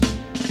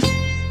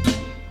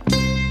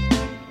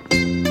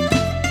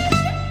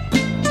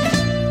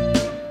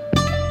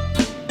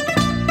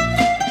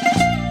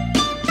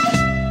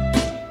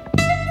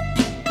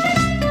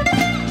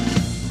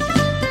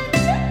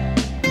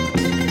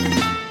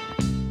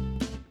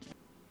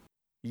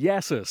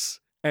Yassis,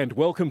 and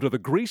welcome to the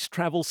Greece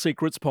Travel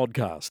Secrets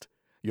podcast.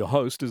 Your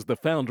host is the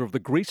founder of the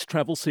Greece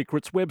Travel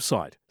Secrets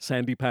website,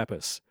 Sandy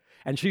Pappas,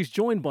 and she's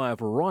joined by a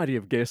variety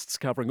of guests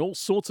covering all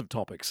sorts of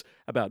topics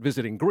about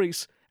visiting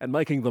Greece and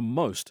making the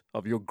most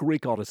of your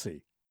Greek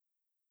odyssey.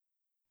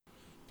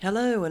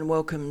 Hello and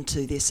welcome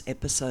to this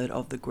episode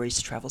of the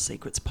Greece Travel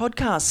Secrets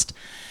podcast.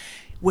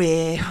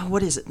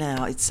 What is it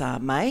now? It's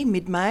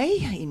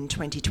mid-May in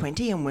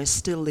 2020, and we're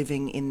still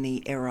living in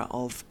the era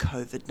of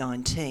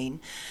COVID-19.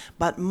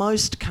 But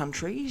most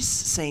countries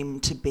seem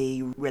to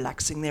be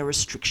relaxing their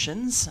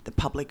restrictions. The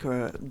public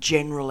are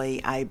generally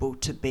able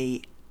to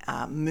be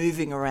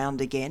moving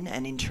around again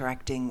and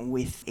interacting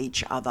with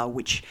each other,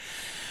 which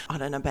I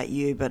don't know about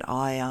you, but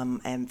I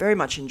am very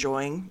much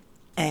enjoying.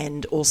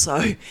 And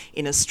also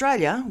in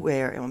Australia,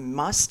 where in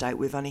my state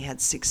we've only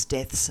had 6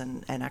 deaths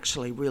and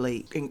actually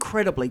really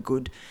incredibly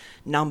good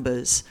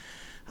numbers.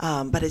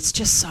 But it's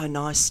just so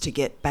nice to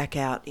get back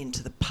out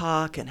into the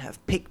park and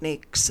have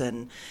picnics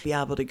and be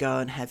able to go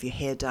and have your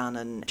hair done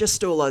and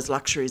just all those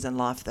luxuries in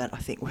life that I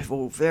think we've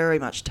all very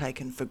much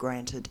taken for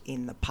granted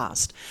in the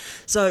past.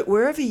 So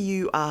wherever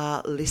you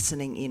are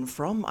listening in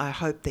from, I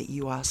hope that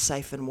you are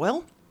safe and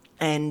well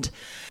and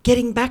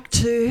getting back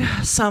to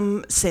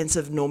some sense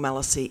of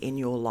normalcy in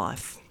your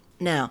life.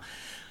 Now,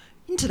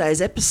 in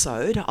today's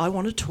episode, I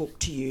want to talk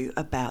to you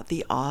about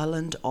the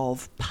island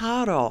of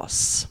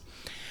Paros.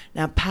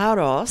 Now,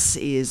 Paros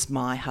is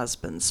my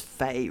husband's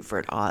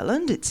favourite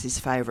island. It's his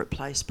favourite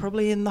place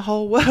probably in the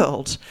whole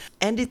world.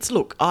 And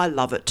I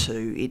love it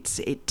too.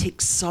 It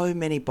ticks so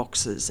many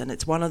boxes, and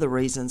it's one of the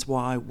reasons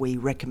why we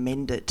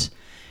recommend it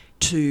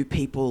to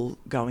people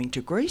going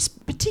to Greece,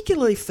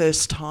 particularly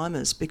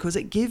first-timers, because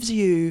it gives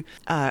you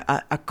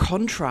a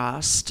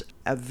contrast,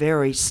 a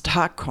very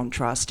stark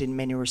contrast in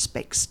many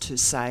respects to,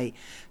 say,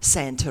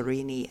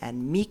 Santorini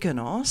and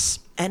Mykonos,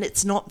 and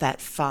it's not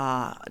that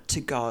far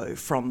to go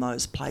from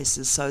those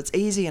places, so it's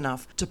easy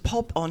enough to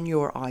pop on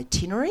your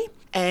itinerary.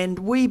 And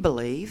we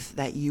believe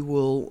that you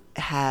will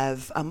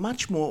have a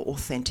much more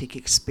authentic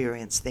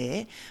experience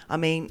there. I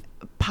mean,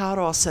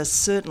 Paros is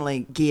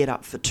certainly geared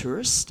up for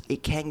tourists.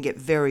 It can get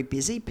very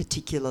busy,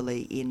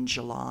 particularly in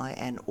July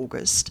and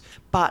August.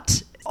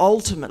 But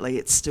ultimately,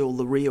 it's still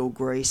the real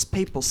Greece.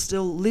 People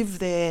still live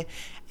there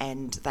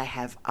and they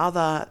have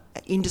other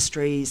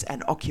industries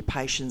and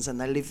occupations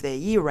and they live there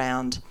year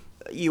round.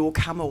 You will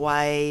come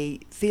away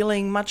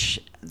feeling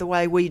much the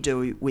way we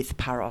do with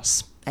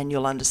Paros, and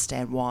you'll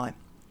understand why.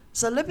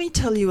 So let me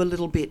tell you a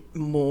little bit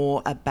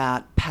more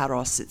about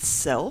Paros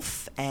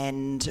itself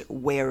and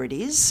where it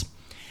is.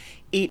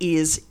 It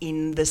is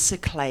in the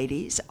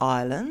Cyclades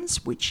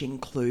Islands, which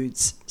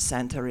includes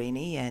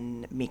Santorini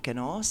and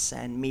Mykonos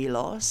and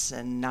Milos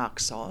and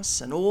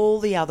Naxos and all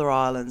the other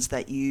islands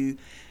that you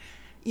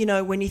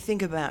know, when you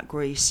think about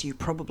Greece, you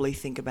probably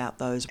think about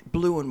those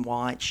blue and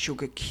white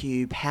sugar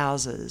cube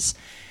houses,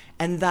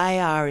 and they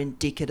are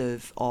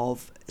indicative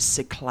of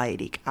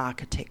Cycladic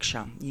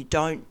architecture. You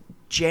don't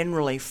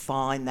generally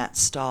find that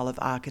style of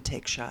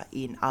architecture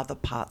in other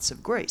parts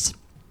of Greece.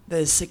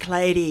 The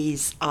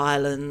Cyclades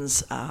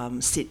Islands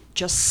sit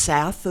just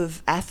south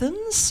of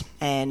Athens,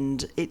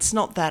 and it's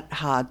not that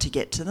hard to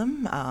get to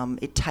them.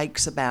 It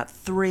takes about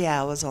 3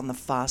 hours on the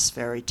fast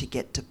ferry to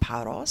get to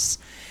Paros,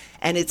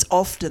 and it's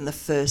often the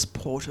first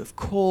port of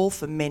call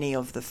for many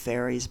of the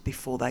ferries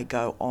before they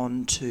go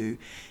on to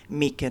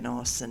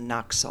Mykonos and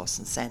Naxos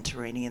and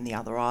Santorini and the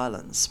other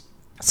islands.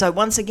 So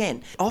once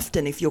again,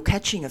 often if you're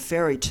catching a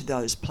ferry to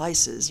those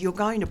places, you're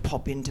going to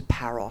pop into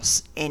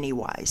Paros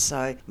anyway.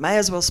 So may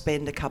as well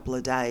spend a couple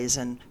of days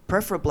and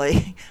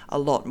preferably a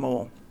lot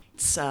more.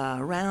 It's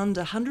around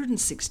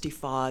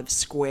 165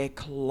 square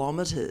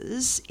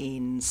kilometres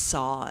in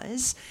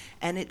size,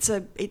 and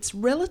it's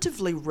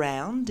relatively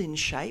round in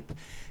shape.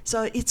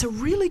 So it's a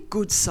really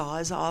good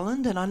size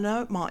island, and I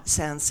know it might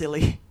sound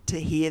silly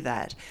to hear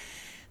that.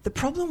 The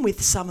problem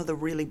with some of the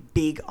really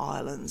big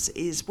islands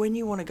is when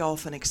you want to go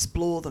off and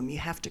explore them, you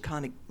have to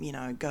kind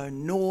of, go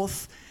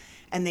north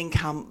and then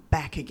come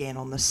back again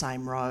on the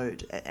same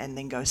road and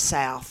then go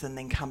south and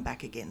then come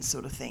back again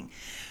sort of thing.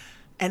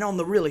 And on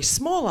the really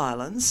small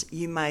islands,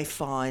 you may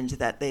find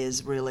that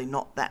there's really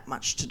not that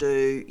much to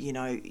do.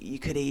 You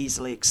could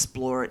easily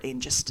explore it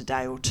in just a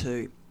day or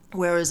two.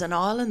 Whereas an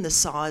island the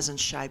size and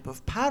shape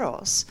of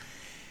Paros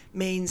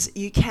means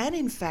you can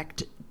in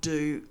fact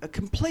do a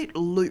complete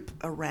loop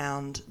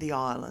around the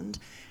island,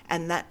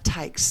 and that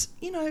takes,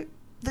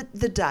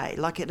 the day,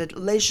 like at a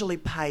leisurely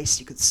pace.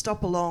 You could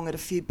stop along at a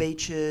few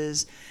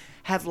beaches,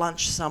 have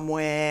lunch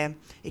somewhere,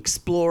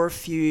 explore a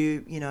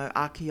few,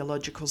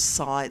 archaeological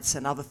sites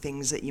and other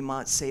things that you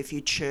might see, a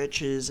few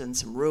churches and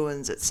some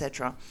ruins,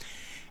 etc.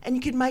 And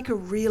you can make a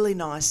really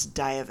nice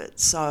day of it.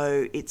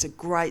 So it's a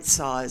great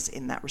size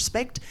in that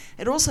respect.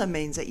 It also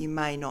means that you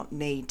may not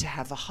need to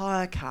have a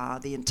hire car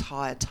the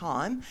entire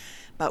time,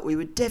 but we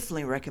would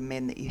definitely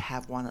recommend that you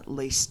have one at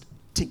least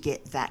to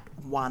get that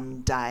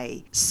 1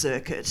 day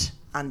circuit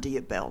under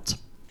your belt.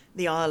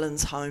 The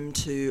island's home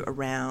to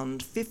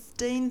around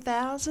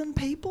 15,000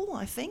 people,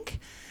 I think.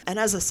 And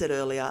as I said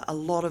earlier, a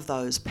lot of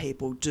those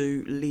people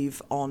do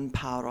live on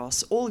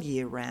Paros all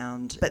year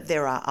round, but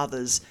there are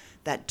others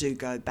that do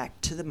go back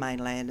to the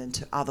mainland and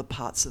to other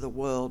parts of the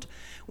world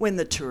when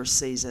the tourist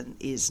season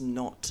is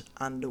not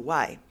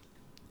underway.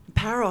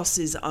 Paros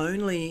is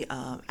only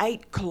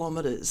 8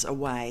 kilometres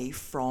away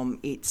from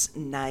its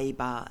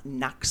neighbour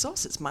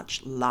Naxos, its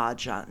much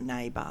larger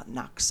neighbour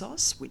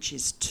Naxos, which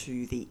is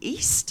to the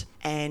east.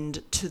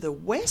 And to the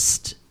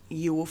west,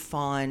 you will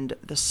find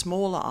the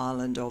smaller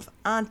island of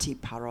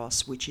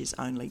Antiparos, which is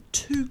only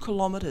 2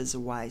 kilometres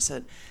away. So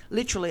it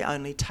literally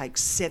only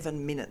takes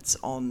 7 minutes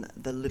on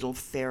the little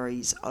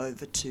ferries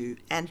over to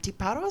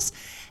Antiparos.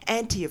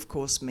 Anti, of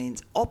course,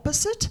 means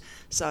opposite,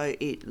 so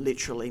it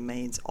literally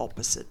means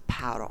opposite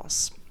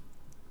Paros.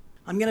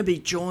 I'm going to be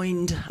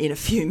joined in a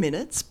few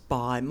minutes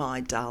by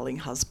my darling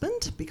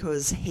husband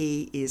because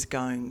he is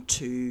going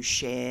to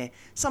share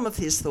some of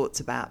his thoughts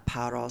about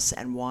Paros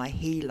and why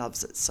he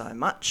loves it so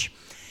much.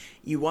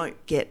 You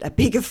won't get a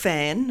bigger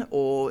fan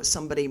or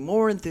somebody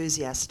more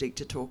enthusiastic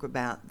to talk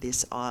about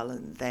this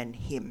island than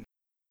him.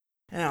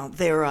 Now,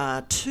 there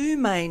are 2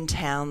 main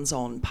towns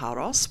on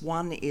Paros.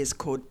 One is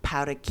called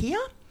Parakia.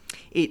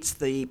 It's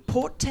the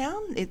port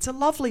town. It's a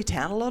lovely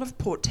town. A lot of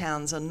port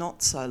towns are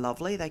not so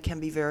lovely. They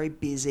can be very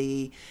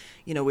busy,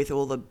 with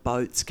all the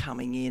boats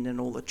coming in and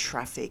all the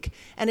traffic.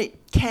 And it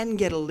can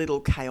get a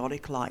little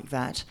chaotic like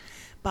that.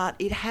 But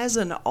it has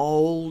an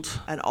old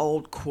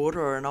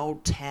quarter or an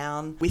old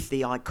town with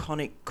the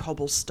iconic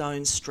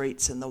cobblestone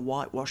streets and the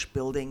whitewashed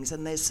buildings.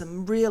 And there's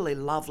some really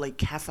lovely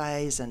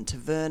cafes and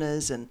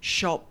tavernas and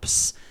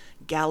shops,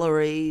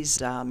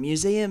 galleries,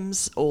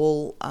 museums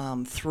all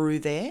through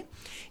there.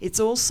 It's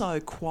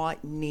also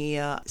quite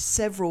near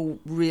several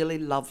really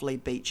lovely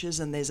beaches,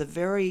 and there's a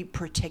very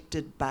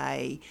protected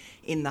bay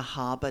in the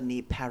harbour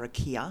near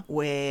Parakia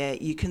where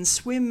you can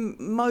swim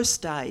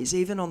most days.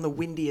 Even on the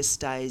windiest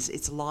days,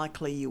 it's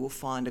likely you will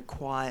find a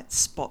quiet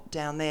spot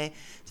down there.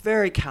 It's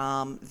very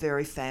calm,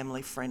 very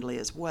family friendly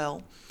as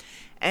well.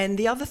 And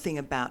the other thing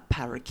about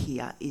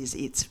Parakia is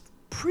it's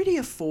pretty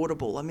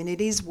affordable. I mean, it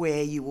is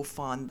where you will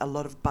find a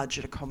lot of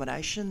budget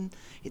accommodation.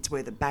 It's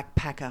where the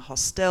backpacker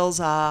hostels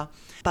are,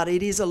 but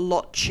it is a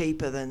lot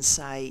cheaper than,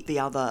 say, the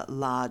other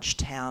large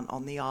town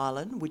on the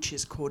island, which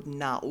is called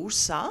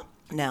Nausa.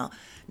 Now,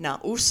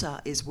 Nausa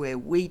is where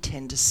we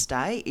tend to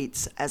stay.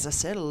 It's, as I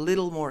said, a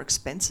little more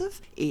expensive.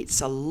 It's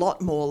a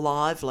lot more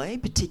lively,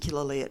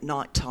 particularly at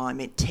night time.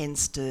 It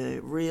tends to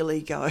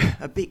really go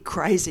a bit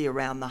crazy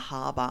around the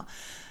harbour.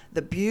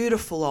 The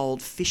beautiful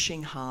old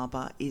fishing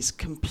harbour is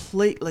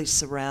completely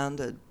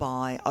surrounded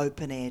by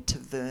open-air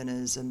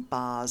tavernas and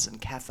bars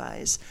and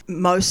cafes,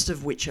 most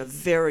of which are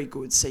very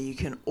good, so you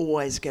can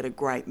always get a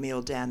great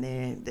meal down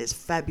there. There's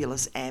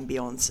fabulous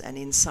ambience, and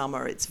in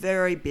summer it's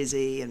very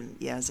busy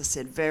and, as I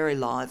said, very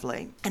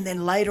lively. And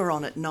then later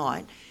on at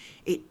night,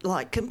 it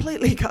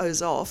completely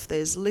goes off.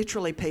 There's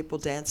literally people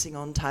dancing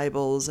on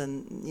tables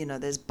and,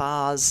 there's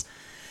bars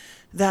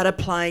that are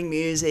playing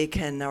music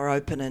and are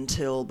open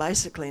until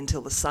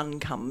the sun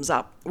comes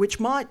up, which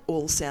might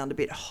all sound a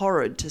bit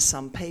horrid to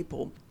some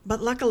people. But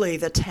luckily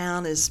the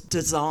town is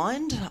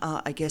designed,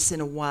 I guess,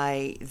 in a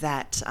way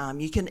that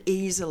you can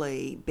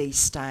easily be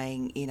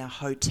staying in a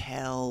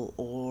hotel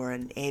or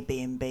an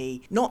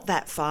Airbnb not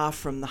that far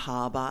from the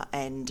harbour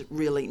and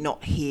really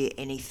not hear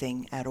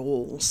anything at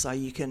all. So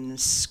you can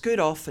scoot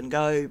off and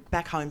go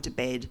back home to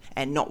bed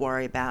and not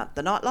worry about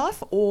the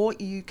nightlife, or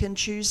you can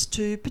choose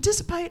to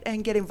participate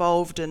and get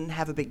involved and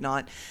have a big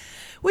night,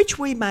 which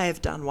we may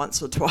have done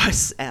once or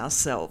twice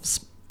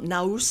ourselves.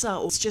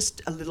 Nausa is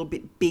just a little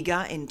bit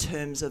bigger in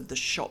terms of the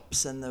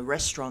shops and the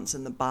restaurants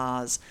and the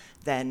bars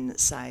than,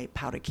 say,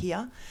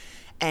 Parakia.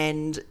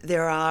 And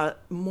there are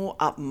more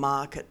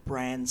upmarket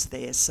brands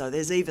there. So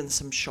there's even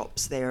some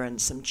shops there and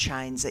some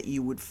chains that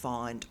you would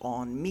find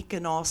on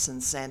Mykonos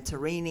and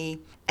Santorini,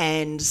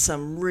 and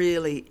some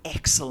really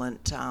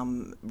excellent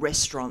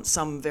restaurants,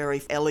 some very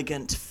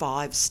elegant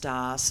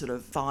 5-star sort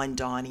of fine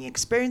dining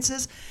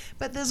experiences.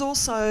 But there's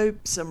also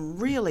some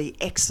really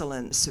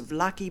excellent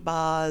souvlaki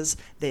bars.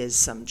 There's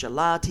some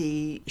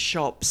gelati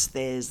shops.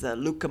 There's the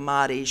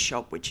Loukoumadi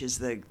shop, which is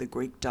the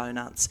Greek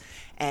donuts.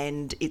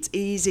 And it's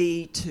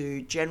easy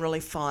to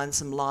generally find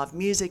some live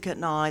music at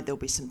night. There'll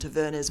be some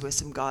tavernas where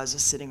some guys are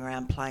sitting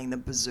around playing the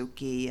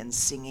bouzouki and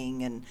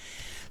singing. And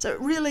so it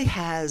really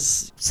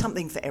has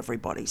something for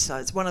everybody. So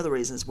it's one of the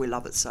reasons we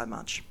love it so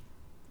much.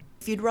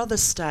 If you'd rather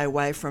stay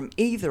away from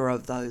either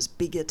of those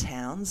bigger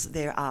towns,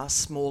 there are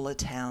smaller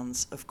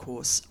towns, of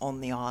course,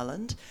 on the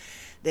island.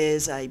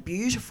 There's a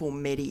beautiful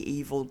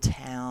medieval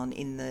town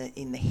in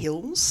the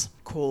hills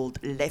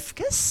called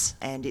Lefkes,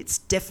 and it's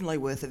definitely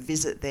worth a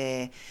visit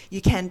there.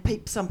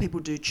 Some people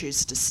do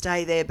choose to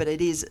stay there, but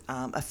it is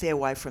a fair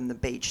way from the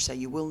beach, so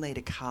you will need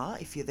a car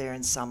if you're there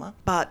in summer.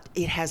 But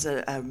it has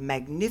a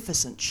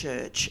magnificent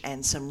church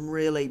and some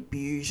really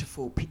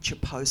beautiful picture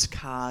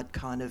postcard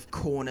kind of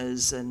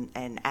corners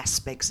and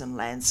aspects and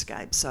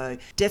landscapes. So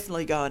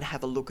definitely go and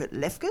have a look at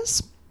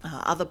Lefkes.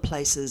 Other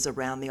places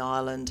around the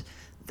island,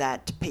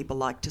 that people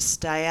like to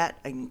stay at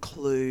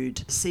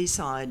include a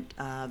seaside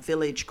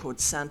village called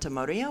Santa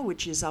Maria,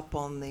 which is up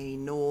on the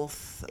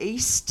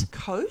northeast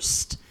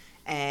coast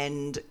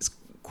and it's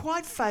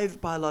quite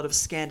favoured by a lot of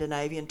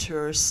Scandinavian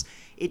tourists.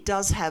 It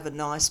does have a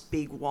nice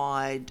big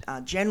wide,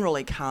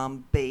 generally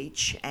calm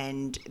beach,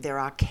 and there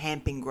are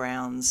camping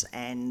grounds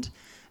and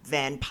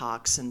van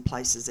parks and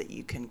places that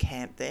you can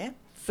camp there.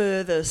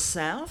 Further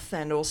south,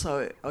 and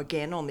also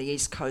again on the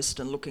east coast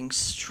and looking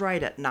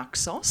straight at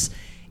Naxos,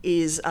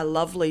 is a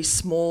lovely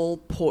small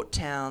port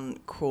town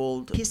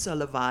called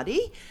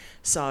Kisolevadi.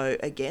 So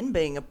again,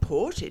 being a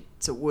port,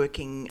 it's a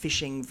working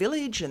fishing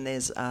village, and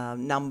there's a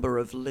number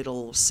of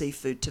little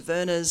seafood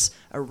tavernas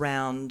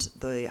around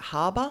the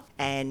harbour,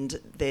 and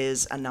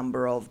there's a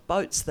number of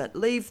boats that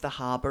leave the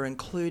harbour,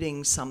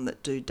 including some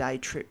that do day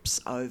trips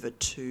over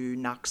to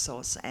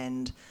Naxos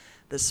and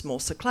the small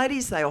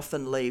Cyclades. They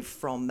often leave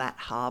from that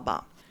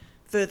harbour.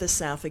 Further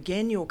south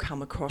again, you'll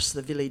come across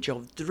the village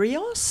of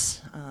Drios,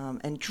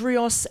 and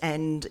Drios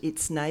and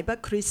its neighbour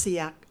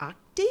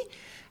Chrysiakti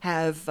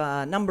have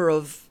a number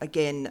of,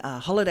 again,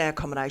 holiday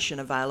accommodation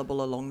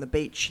available along the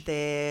beach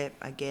there.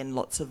 Again,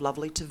 lots of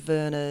lovely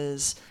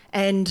tavernas.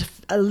 And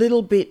a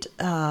little bit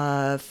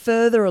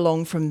further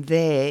along from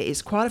there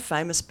is quite a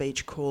famous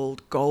beach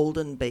called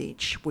Golden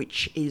Beach,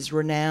 which is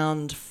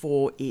renowned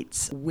for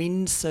its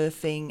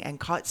windsurfing and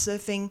kite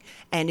surfing.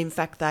 And in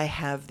fact, they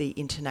have the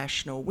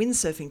International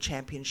Windsurfing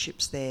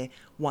Championships there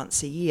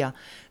once a year.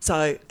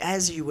 So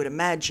as you would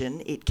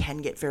imagine, it can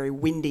get very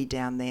windy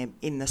down there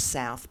in the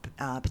south,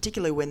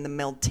 particularly when the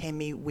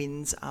Meltemi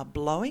winds are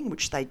blowing,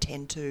 which they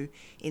tend to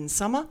in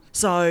summer.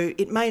 So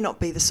it may not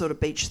be the sort of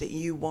beach that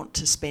you want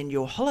to spend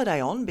your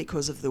holiday on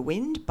because of the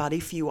wind, but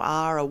if you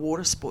are a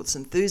water sports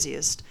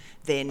enthusiast,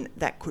 then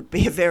that could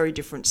be a very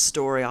different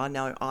story. I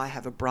know I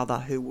have a brother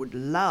who would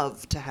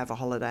love to have a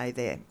holiday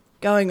there.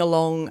 Going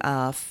along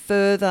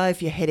further,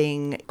 if you're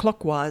heading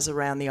clockwise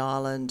around the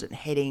island and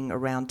heading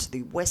around to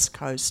the west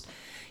coast,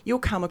 you'll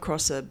come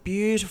across a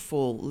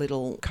beautiful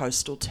little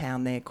coastal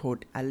town there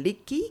called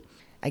Aliki.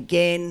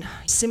 Again,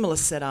 similar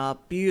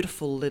setup,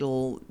 beautiful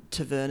little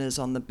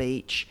tavernas on the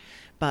beach,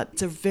 but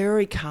it's a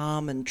very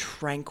calm and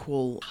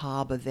tranquil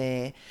harbour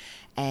there.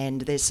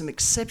 And there's some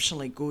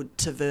exceptionally good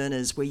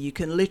tavernas where you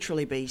can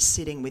literally be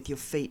sitting with your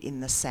feet in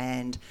the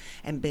sand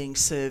and being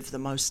served the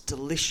most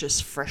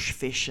delicious fresh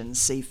fish and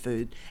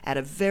seafood at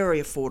a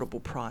very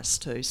affordable price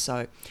too.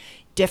 So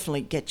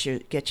definitely get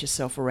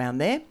yourself around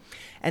there.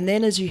 And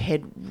then as you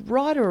head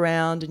right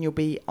around, and you'll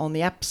be on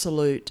the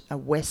absolute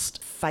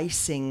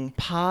west-facing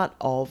part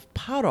of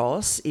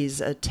Paros,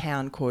 is a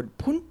town called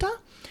Punta.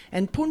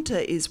 And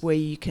Punta is where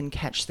you can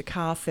catch the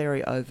car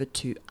ferry over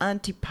to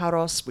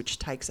Antiparos, which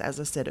takes, as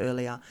I said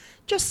earlier,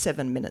 just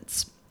 7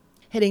 minutes.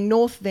 Heading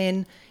north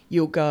then,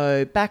 you'll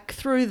go back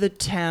through the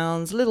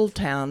towns, little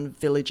town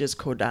villages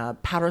called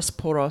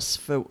Parasporos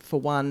for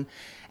one,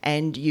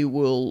 and you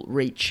will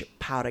reach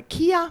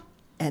Parakia,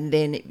 and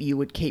then you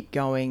would keep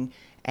going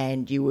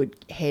and you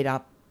would head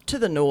up to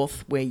the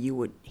north where you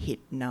would hit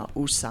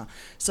Nausa.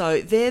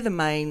 So they're the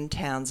main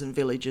towns and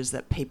villages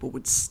that people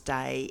would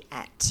stay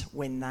at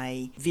when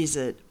they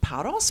visit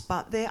Paros,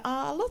 but there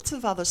are lots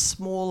of other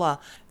smaller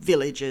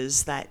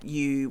villages that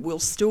you will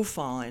still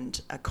find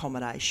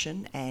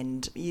accommodation,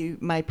 and you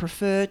may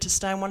prefer to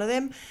stay in one of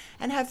them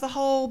and have the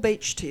whole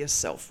beach to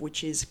yourself,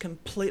 which is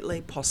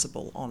completely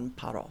possible on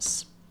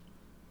Paros.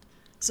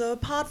 So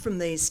apart from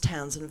these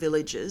towns and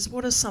villages,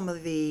 what are some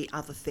of the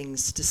other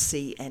things to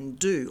see and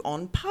do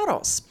on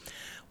Paros?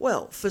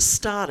 Well, for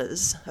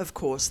starters, of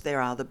course,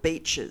 there are the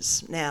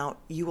beaches. Now,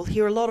 you will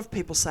hear a lot of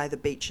people say the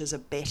beaches are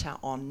better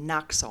on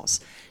Naxos.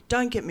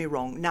 Don't get me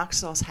wrong,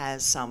 Naxos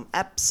has some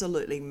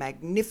absolutely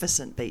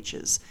magnificent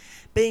beaches.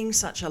 Being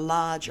such a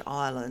large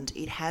island,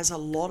 it has a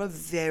lot of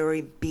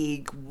very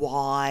big,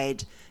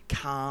 wide,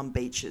 calm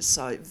beaches,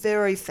 so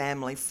very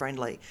family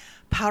friendly.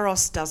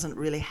 Paros doesn't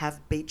really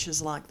have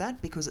beaches like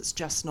that because it's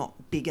just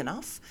not big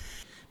enough.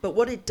 But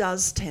what it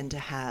does tend to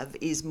have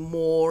is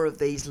more of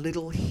these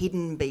little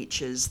hidden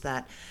beaches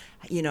that,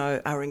 you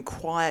know, are in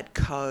quiet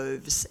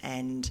coves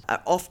and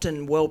are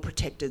often well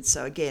protected.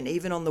 So again,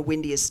 even on the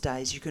windiest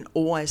days, you can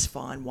always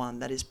find one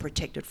that is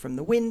protected from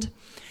the wind.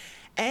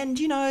 And,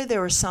 you know,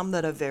 there are some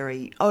that are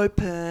very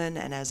open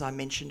and, as I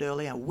mentioned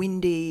earlier,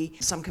 windy.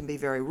 Some can be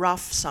very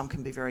rough, some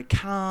can be very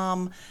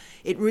calm.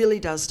 It really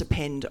does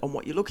depend on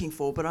what you're looking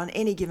for, but on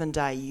any given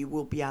day you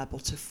will be able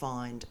to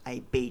find a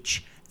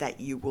beach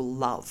that you will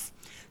love.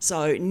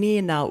 So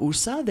near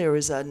Nausa there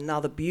is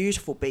another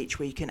beautiful beach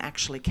where you can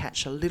actually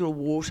catch a little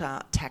water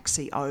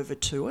taxi over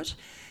to it,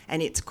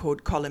 and it's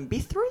called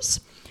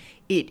Kolumbithras.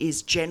 It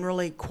is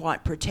generally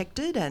quite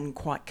protected and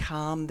quite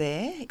calm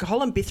there.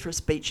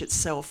 Kolumbithras Beach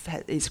itself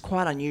is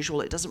quite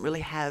unusual. It doesn't really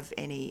have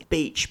any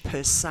beach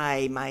per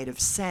se made of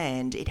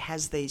sand. It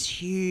has these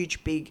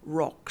huge big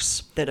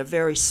rocks that are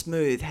very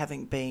smooth,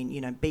 having been,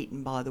 you know,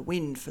 beaten by the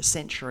wind for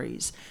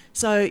centuries.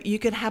 So you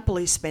can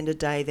happily spend a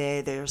day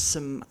there. There are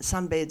some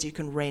sunbeds you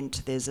can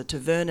rent. There's a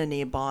taverna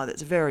nearby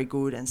that's very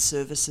good and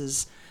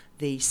services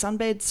the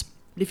sunbeds.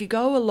 But if you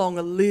go along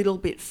a little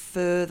bit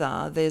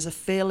further, there's a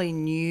fairly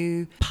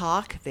new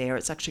park there.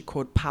 It's actually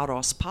called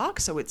Paros Park,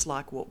 so it's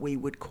like what we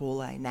would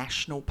call a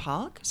national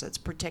park, so it's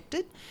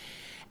protected.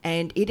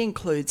 And it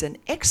includes an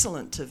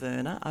excellent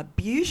taverna, a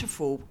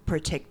beautiful,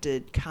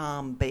 protected,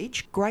 calm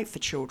beach, great for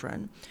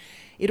children.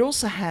 It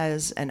also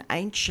has an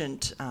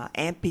ancient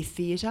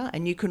amphitheatre,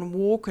 and you can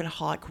walk and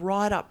hike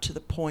right up to the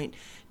point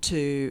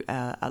to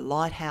a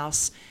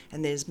lighthouse,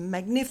 and there's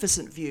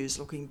magnificent views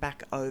looking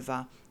back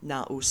over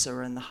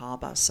Naousa and the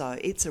harbour. So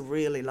it's a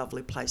really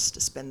lovely place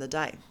to spend the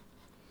day.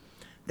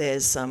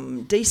 There's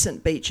some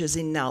decent beaches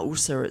in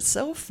Naousa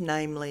itself,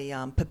 namely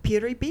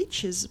Papiri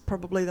Beach is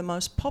probably the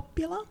most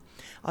popular.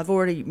 I've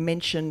already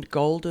mentioned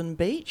Golden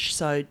Beach,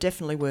 so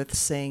definitely worth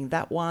seeing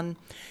that one.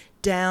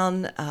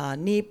 Down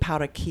near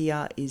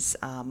Parakia is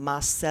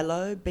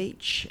Marcelo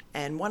Beach,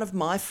 and one of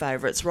my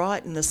favourites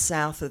right in the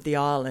south of the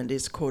island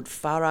is called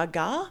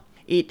Faraga.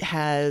 It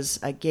has,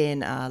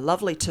 again, a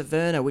lovely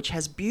taverna which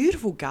has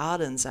beautiful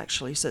gardens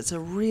actually, so it's a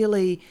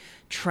really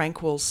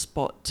tranquil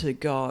spot to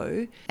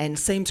go and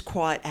seems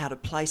quite out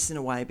of place in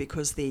a way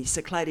because the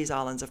Cyclades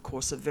Islands, of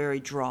course, are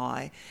very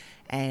dry,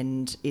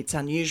 and it's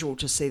unusual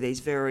to see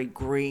these very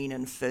green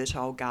and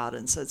fertile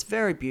gardens. So it's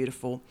very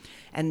beautiful.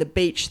 And the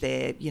beach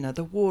there, you know,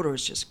 the water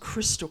is just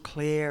crystal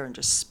clear and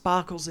just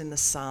sparkles in the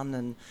sun,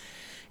 and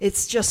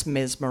it's just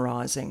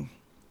mesmerising.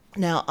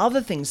 Now,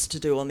 other things to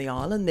do on the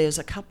island, there's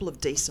a couple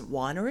of decent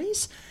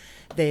wineries.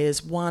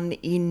 There's one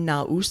in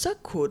Naousa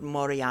called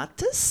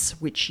Moriatis,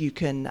 which you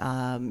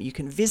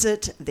can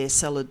visit their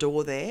cellar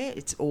door there.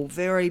 It's all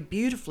very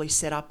beautifully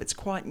set up. It's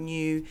quite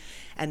new,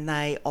 and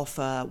they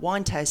offer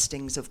wine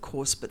tastings, of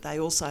course, but they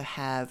also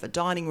have a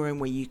dining room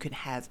where you can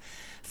have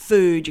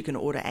food. You can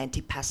order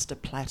antipasta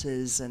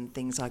platters and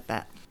things like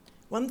that.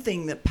 One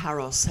thing that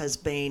Paros has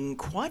been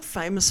quite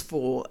famous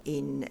for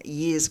in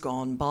years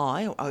gone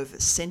by, or over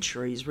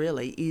centuries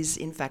really, is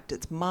in fact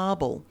its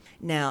marble.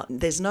 Now,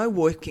 there's no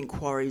working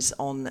quarries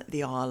on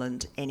the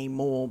island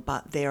anymore,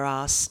 but there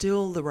are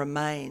still the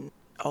remains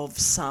of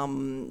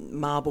some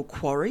marble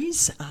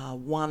quarries.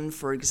 One,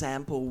 for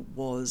example,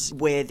 was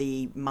where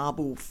the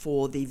marble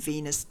for the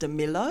Venus de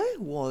Milo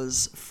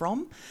was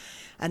from.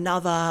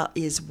 Another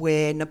is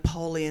where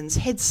Napoleon's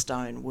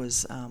headstone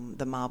was,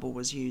 the marble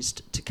was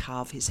used to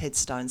carve his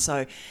headstone.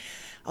 So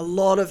a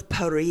lot of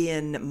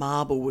Parian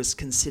marble was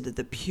considered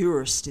the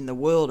purest in the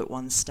world at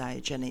one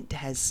stage, and it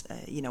has,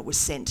 was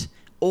sent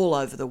all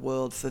over the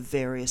world for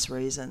various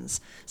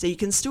reasons. So you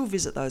can still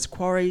visit those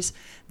quarries.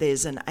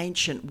 There's an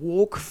ancient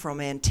walk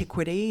from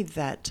antiquity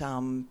that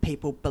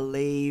people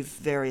believe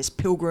various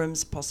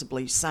pilgrims,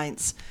 possibly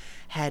saints,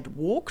 had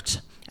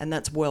walked, and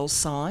that's well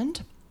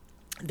signed.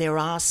 There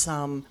are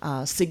some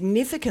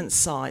significant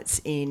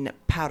sites in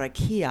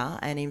Parakia,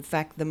 and in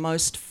fact the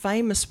most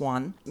famous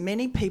one,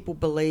 many people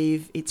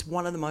believe it's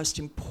one of the most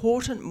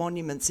important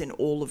monuments in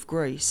all of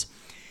Greece,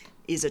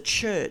 is a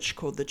church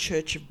called the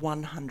Church of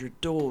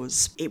 100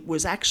 Doors. It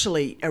was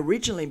actually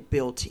originally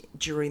built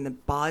during the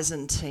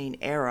Byzantine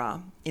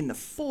era in the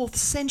 4th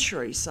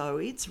century, so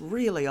it's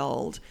really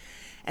old.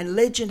 And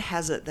legend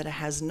has it that it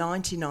has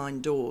 99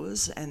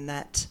 doors, and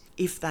that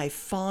if they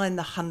find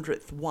the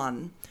 100th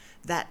one,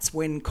 that's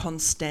when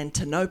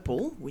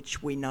Constantinople,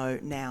 which we know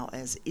now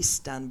as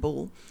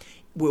Istanbul,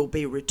 will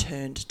be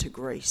returned to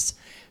Greece.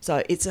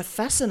 So it's a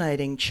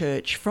fascinating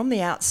church. From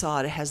the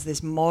outside, it has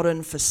this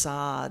modern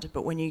facade,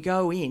 but when you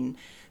go in,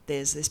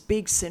 there's this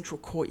big central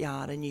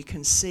courtyard, and you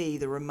can see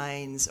the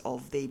remains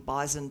of the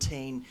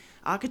Byzantine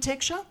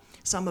architecture.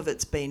 Some of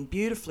it's been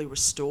beautifully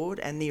restored,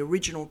 and the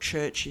original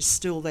church is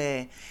still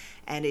there.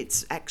 And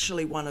it's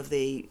actually one of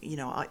the,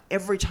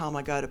 every time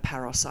I go to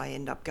Paros, I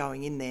end up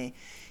going in there.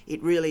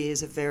 It really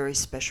is a very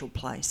special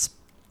place.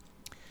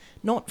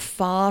 Not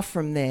far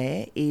from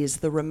there is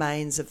the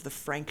remains of the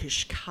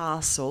Frankish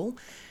castle.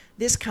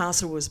 This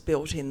castle was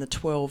built in the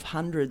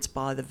 1200s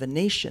by the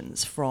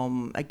Venetians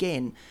from,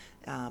 again,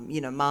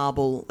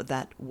 marble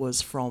that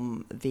was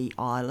from the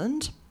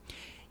island.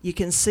 You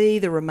can see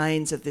the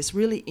remains of this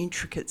really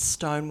intricate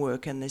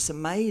stonework and this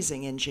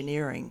amazing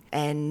engineering.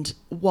 And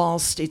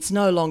whilst it's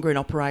no longer in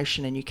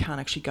operation and you can't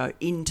actually go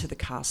into the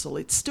castle,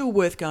 it's still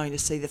worth going to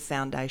see the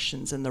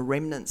foundations and the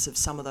remnants of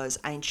some of those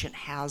ancient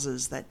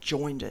houses that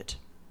joined it.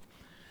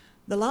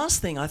 The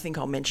last thing I think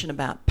I'll mention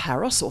about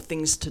Paros, or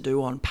things to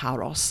do on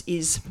Paros,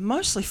 is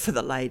mostly for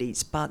the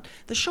ladies, but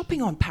the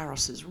shopping on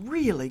Paros is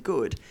really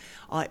good.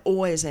 I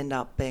always end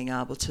up being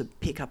able to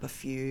pick up a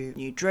few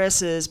new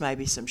dresses,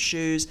 maybe some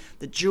shoes.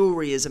 The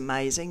jewellery is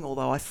amazing,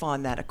 although I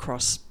find that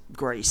across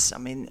Greece. I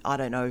mean, I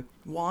don't know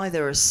why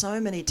there are so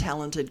many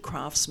talented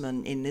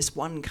craftsmen in this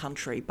one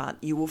country, but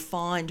you will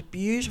find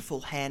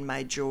beautiful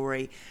handmade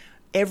jewellery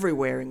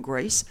everywhere in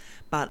Greece,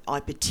 but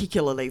I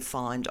particularly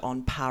find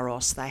on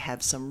Paros they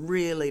have some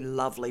really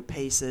lovely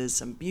pieces,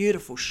 some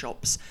beautiful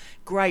shops,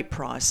 great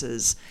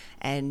prices,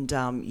 and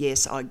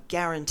yes, I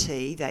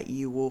guarantee that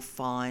you will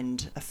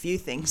find a few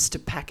things to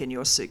pack in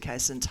your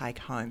suitcase and take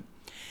home.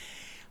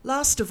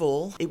 Last of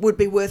all, it would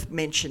be worth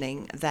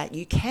mentioning that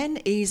you can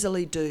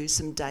easily do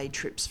some day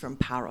trips from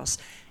Paros,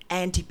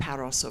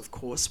 Antiparos, of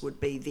course,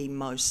 would be the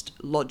most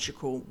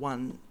logical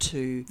one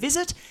to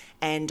visit,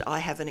 and I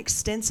have an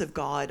extensive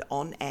guide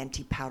on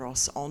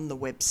Antiparos on the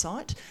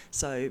website,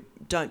 so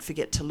don't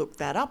forget to look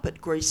that up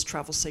at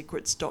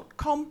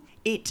greecetravelsecrets.com.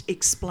 It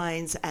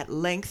explains at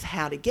length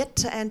how to get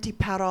to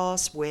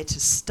Antiparos, where to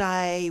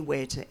stay,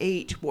 where to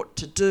eat, what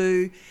to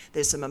do.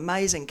 There's some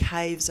amazing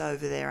caves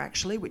over there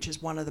actually, which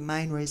is one of the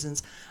main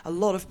reasons a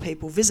lot of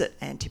people visit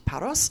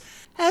Antiparos,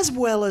 as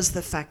well as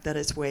the fact that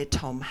it's where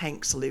Tom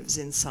Hanks lives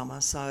in summer.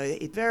 So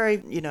it's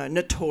very,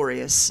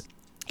 notorious.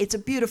 It's a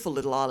beautiful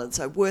little island,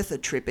 so worth a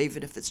trip,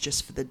 even if it's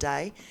just for the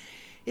day.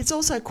 It's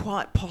also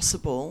quite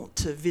possible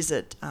to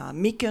visit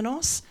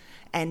Mykonos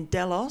and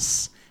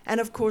Delos, and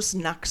of course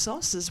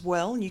Naxos as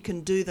well. You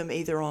can do them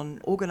either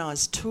on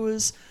organised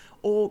tours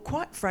or,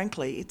 quite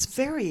frankly, it's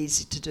very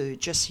easy to do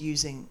just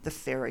using the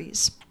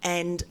ferries.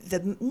 And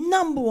the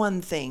number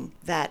one thing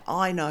that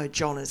I know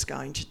John is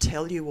going to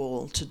tell you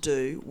all to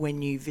do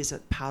when you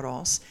visit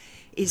Paros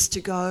is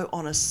to go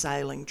on a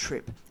sailing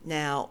trip.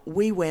 Now,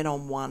 we went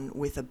on one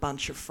with a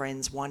bunch of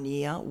friends one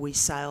year. We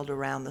sailed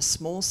around the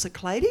small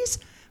Cyclades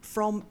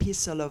from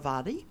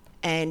Pisalovadi,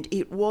 and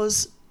it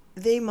was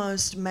the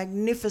most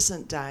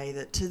magnificent day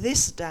that to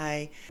this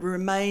day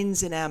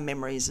remains in our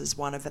memories as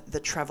one of the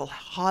travel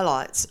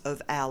highlights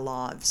of our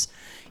lives.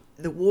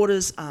 The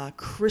waters are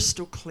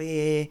crystal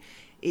clear.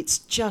 It's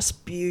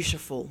just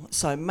beautiful.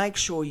 So make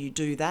sure you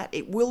do that.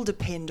 It will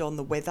depend on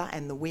the weather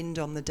and the wind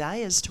on the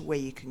day as to where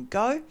you can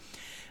go,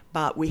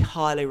 but we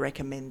highly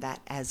recommend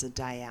that as a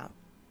day out.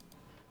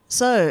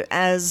 So,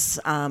 as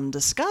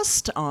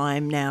discussed,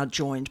 I'm now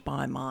joined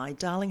by my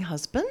darling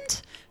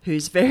husband,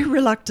 who's very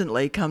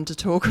reluctantly come to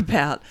talk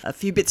about a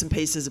few bits and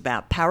pieces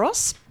about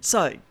Paros.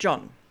 So,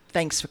 John,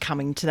 thanks for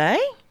coming today.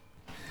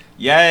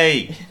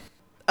 Yay!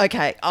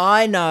 Okay,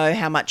 I know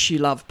how much you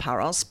love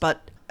Paros,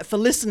 but for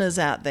listeners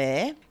out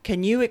there,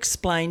 can you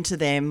explain to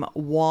them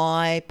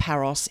why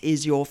Paros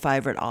is your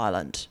favourite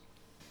island?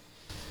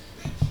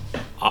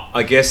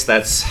 I guess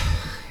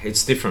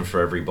it's different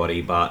for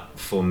everybody, but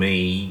for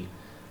me,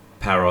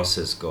 Paros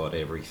has got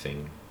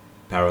everything.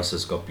 Paros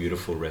has got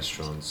beautiful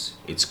restaurants.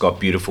 It's got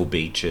beautiful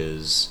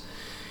beaches.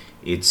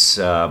 It's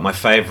my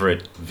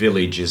favourite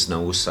village is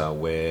Naousa,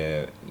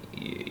 where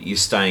you're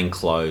staying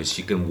close.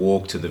 You can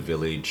walk to the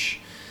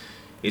village.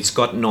 It's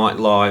got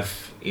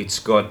nightlife. It's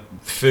got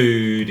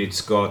food.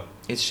 It's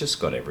just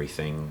got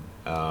everything.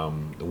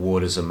 The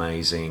water's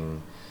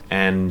amazing,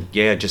 and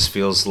yeah, it just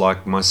feels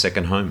like my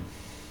second home.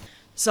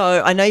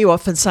 So I know you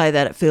often say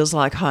that it feels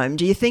like home.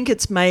 Do you think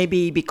it's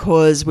maybe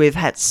because we've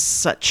had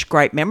such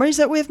great memories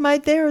that we've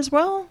made there as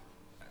well?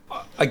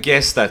 I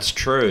guess that's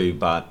true,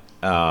 but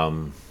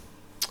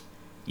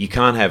you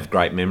can't have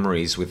great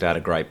memories without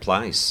a great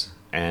place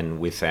and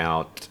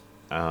without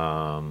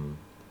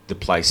the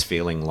place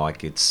feeling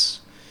like it suits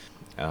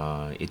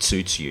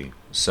you.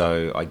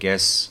 So I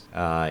guess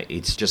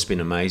it's just been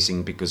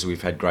amazing because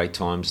we've had great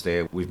times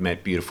there. We've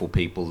met beautiful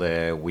people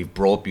there. We've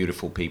brought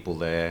beautiful people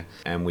there,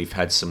 and we've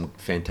had some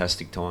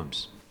fantastic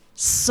times.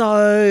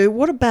 So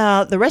what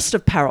about the rest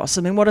of Paros?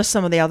 I mean, what are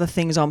some of the other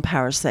things on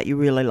Paros that you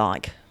really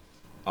like?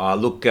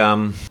 Look,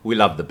 we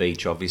love the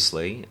beach,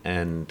 obviously,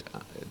 and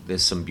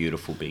there's some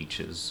beautiful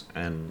beaches.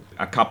 And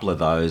a couple of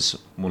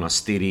those,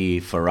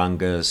 Monastiri,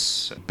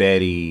 Farangas,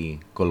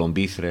 Beri,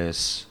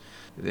 Colombithres.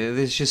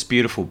 There's just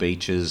beautiful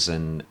beaches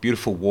and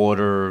beautiful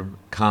water,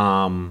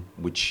 calm,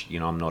 which,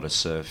 I'm not a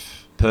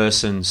surf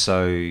person,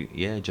 so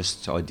yeah,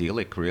 just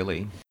idyllic,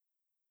 really.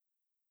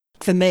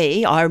 For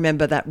me, I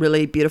remember that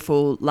really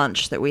beautiful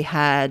lunch that we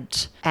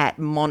had at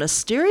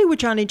Monastiri,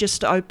 which only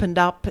just opened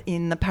up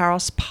in the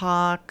Paros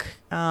Park.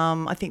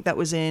 I think that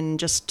was in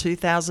just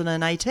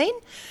 2018.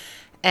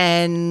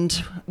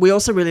 And we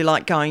also really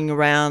like going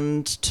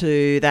around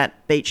to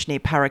that beach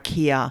near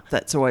Parakia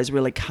that's always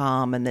really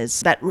calm, and there's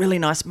that really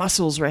nice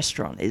mussels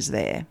restaurant is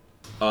there.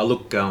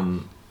 Look,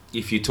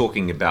 if you're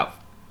talking about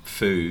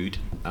food,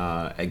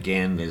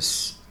 again,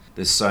 there's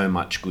so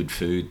much good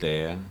food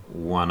there.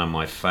 One of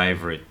my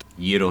favourite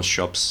gyros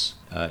shops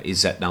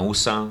is at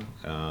Naousa.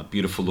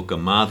 Beautiful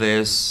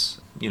lukemades.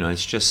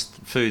 It's just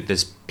food.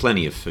 There's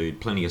plenty of food,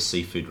 plenty of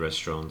seafood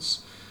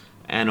restaurants.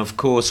 And of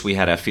course, we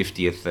had our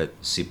 50th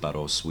at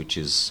Siparos, which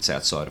is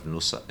outside of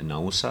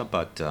Naousa,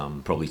 but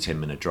probably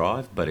 10-minute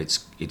drive. But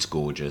it's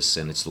gorgeous,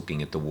 and it's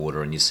looking at the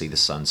water, and you see the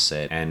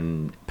sunset.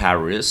 And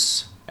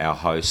Paris, our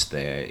host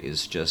there,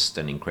 is just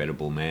an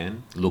incredible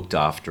man. Looked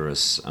after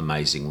us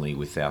amazingly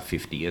with our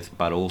 50th,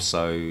 but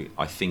also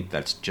I think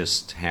that's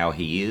just how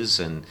he is,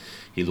 and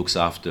he looks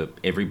after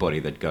everybody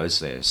that goes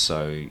there.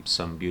 So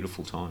some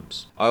beautiful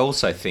times. I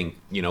also think,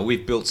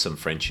 we've built some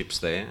friendships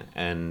there,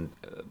 and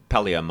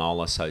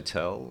Paliomolas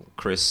Hotel,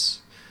 Chris,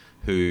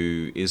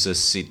 who is a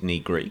Sydney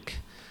Greek,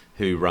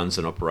 who runs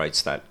and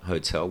operates that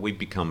hotel, we've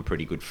become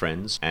pretty good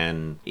friends.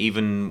 And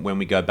even when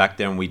we go back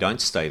there and we don't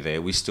stay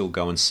there, we still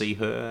go and see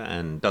her.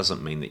 And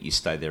doesn't mean that you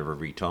stay there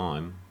every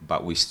time,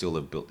 but we still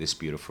have built this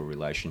beautiful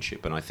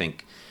relationship. And I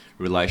think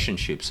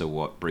relationships are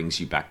what brings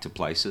you back to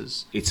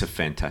places. It's a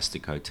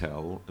fantastic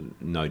hotel,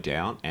 no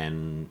doubt.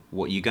 And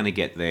what you're going to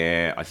get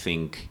there, I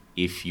think,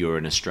 if you're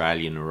an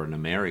Australian or an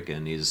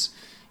American is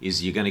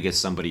you're going to get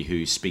somebody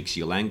who speaks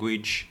your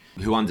language,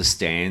 who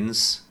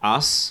understands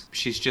us.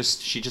 She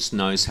just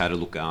knows how to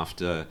look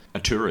after a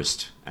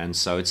tourist, and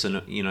so it's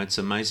an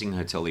amazing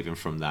hotel even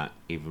from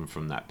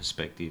that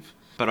perspective.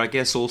 But I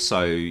guess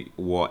also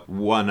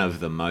one of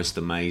the most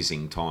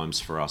amazing times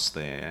for us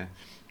there,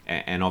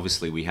 and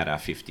obviously we had our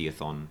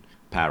 50th on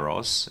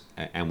Paros,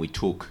 and we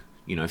took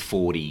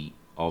 40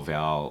 of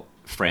our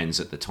friends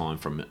at the time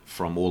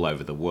from all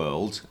over the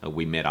world.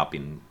 We met up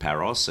in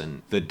Paros,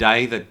 and the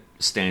day that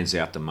stands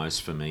out the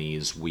most for me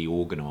is we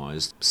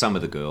organised, some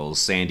of the girls,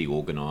 Sandy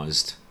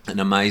organised an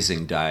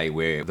amazing day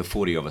where the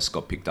 40 of us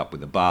got picked up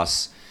with a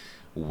bus.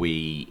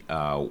 We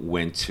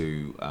went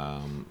to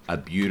a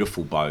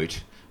beautiful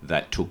boat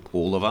that took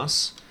all of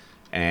us,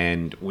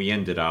 and we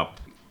ended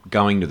up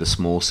going to the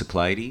small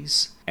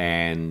Cyclades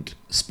and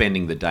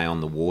spending the day on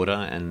the water.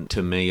 And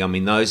to me, I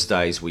mean, those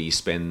days where you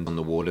spend on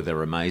the water,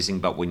 they're amazing,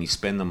 but when you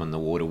spend them on the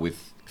water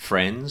with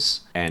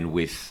friends and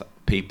with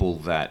people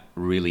that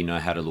really know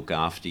how to look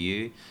after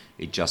you,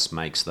 it just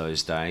makes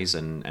those days.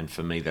 And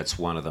for me, that's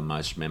one of the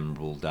most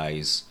memorable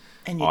days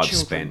I've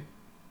spent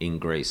in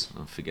Greece.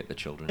 I forget the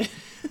children.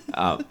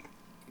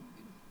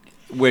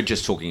 We're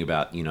just talking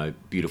about,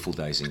 beautiful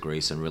days in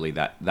Greece, and really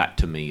that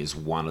to me is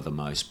one of the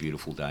most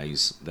beautiful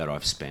days that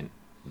I've spent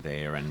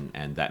there,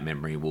 and that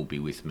memory will be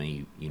with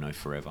me,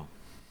 forever.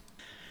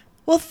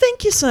 Well,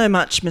 thank you so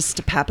much,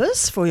 Mr.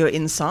 Pappas, for your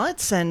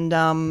insights. And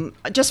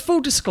just full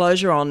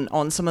disclosure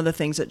on some of the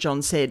things that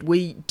John said.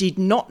 We did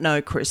not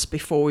know Chris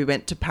before we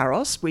went to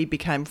Paros. We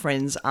became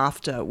friends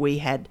after we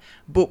had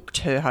booked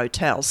her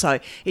hotel. So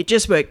it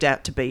just worked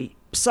out to be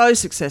so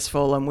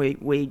successful, and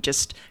we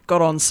just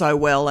got on so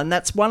well. And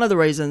that's one of the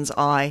reasons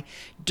I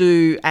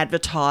do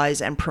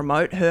advertise and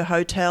promote her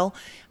hotel,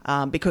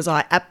 because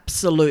I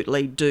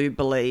absolutely do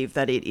believe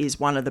that it is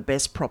one of the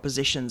best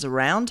propositions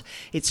around.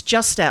 It's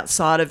just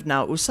outside of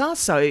Nausa,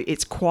 so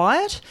it's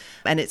quiet,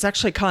 and it's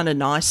actually kind of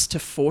nice to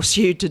force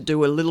you to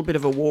do a little bit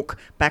of a walk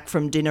back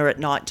from dinner at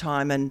night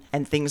time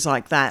and things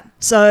like that.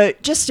 So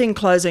just in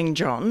closing,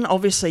 John,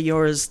 obviously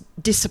you're as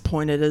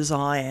disappointed as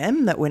I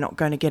am that we're not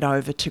going to get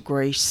over to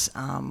Greece,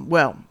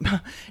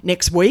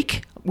 next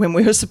week when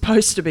we were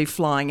supposed to be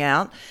flying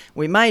out.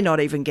 We may not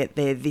even get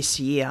there this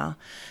year.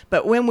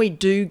 But when we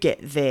do get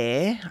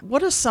there,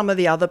 what are some of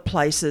the other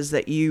places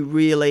that you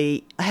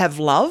really have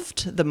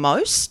loved the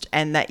most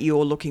and that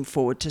you're looking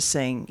forward to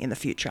seeing in the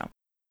future?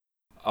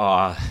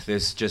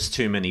 There's just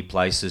too many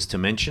places to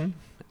mention.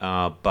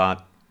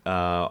 But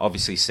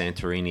obviously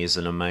Santorini is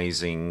an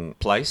amazing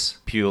place,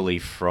 purely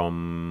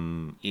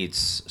from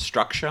its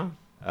structure,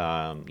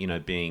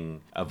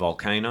 being a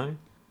volcano.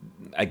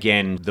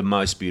 Again, the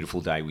most beautiful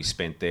day we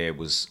spent there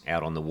was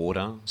out on the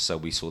water. So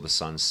we saw the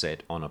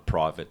sunset on a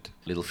private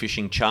little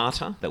fishing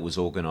charter that was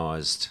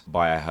organised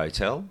by our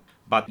hotel.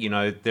 But,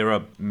 there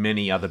are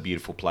many other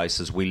beautiful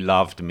places. We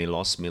loved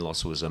Milos.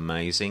 Milos was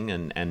amazing,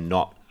 and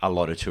not a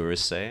lot of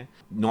tourists there.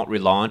 Not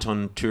reliant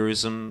on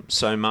tourism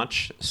so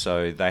much.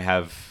 So they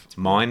have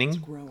mining. It's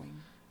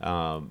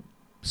growing.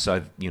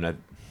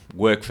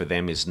 Work for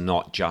them is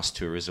not just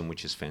tourism,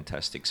 which is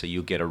fantastic. So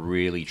you'll get a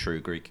really true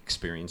Greek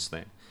experience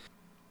there.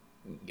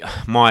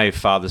 My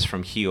father's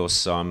from Chios,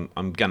 so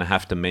I'm going to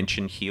have to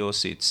mention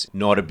Chios. It's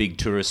not a big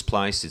tourist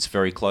place. It's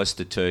very close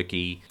to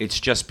Turkey.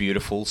 It's just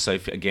beautiful. So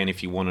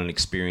if you want an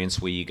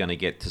experience where you're going to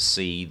get to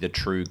see the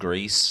true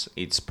Greece,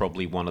 it's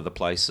probably one of the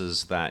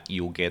places that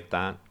you'll get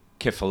that.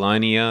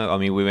 Kefalonia,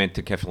 we went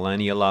to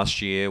Kefalonia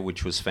last year,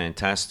 which was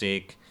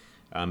fantastic.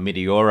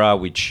 Meteora,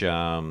 which,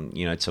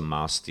 it's a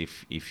must.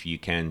 If you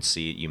can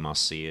see it, you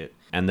must see it.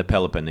 And the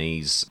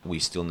Peloponnese, we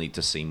still need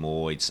to see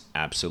more. It's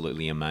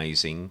absolutely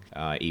amazing.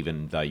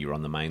 Even though you're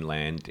on the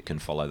mainland, it can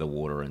follow the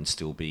water and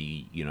still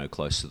be,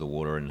 close to the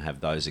water and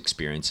have those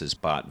experiences,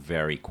 but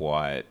very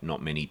quiet,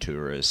 not many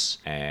tourists,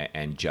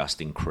 and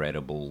just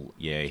incredible,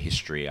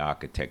 history,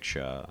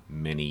 architecture,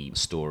 many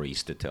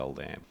stories to tell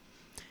there.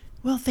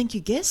 Well, thank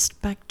you,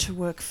 guest. Back to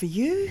work for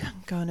you.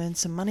 Go and earn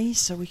some money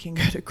so we can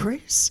go to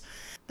Greece.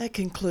 That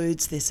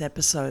concludes this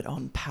episode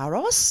on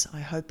Paros.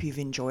 I hope you've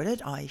enjoyed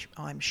it.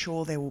 I'm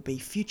sure there will be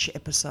future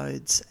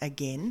episodes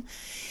again.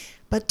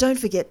 But don't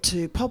forget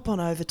to pop on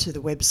over to the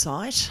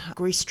website,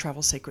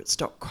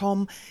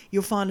 greecetravelsecrets.com.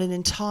 You'll find an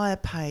entire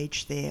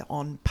page there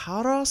on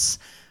Paros.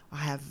 I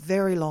have a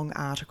very long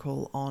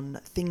article on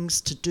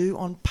things to do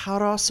on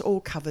Paros,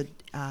 all covered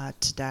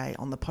today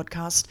on the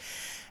podcast,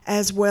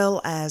 as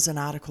well as an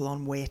article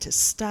on where to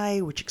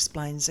stay, which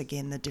explains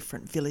again the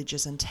different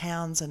villages and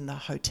towns and the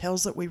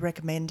hotels that we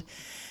recommend.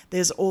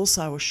 There's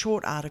also a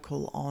short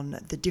article on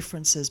the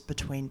differences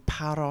between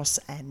Paros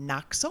and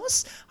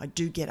Naxos. I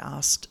do get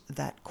asked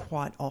that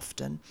quite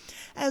often,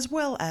 as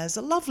well as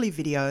a lovely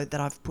video that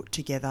I've put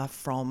together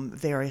from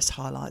various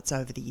highlights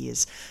over the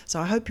years. So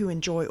I hope you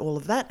enjoy all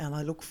of that, and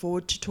I look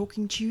forward to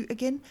talking to you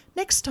again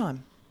next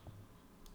time.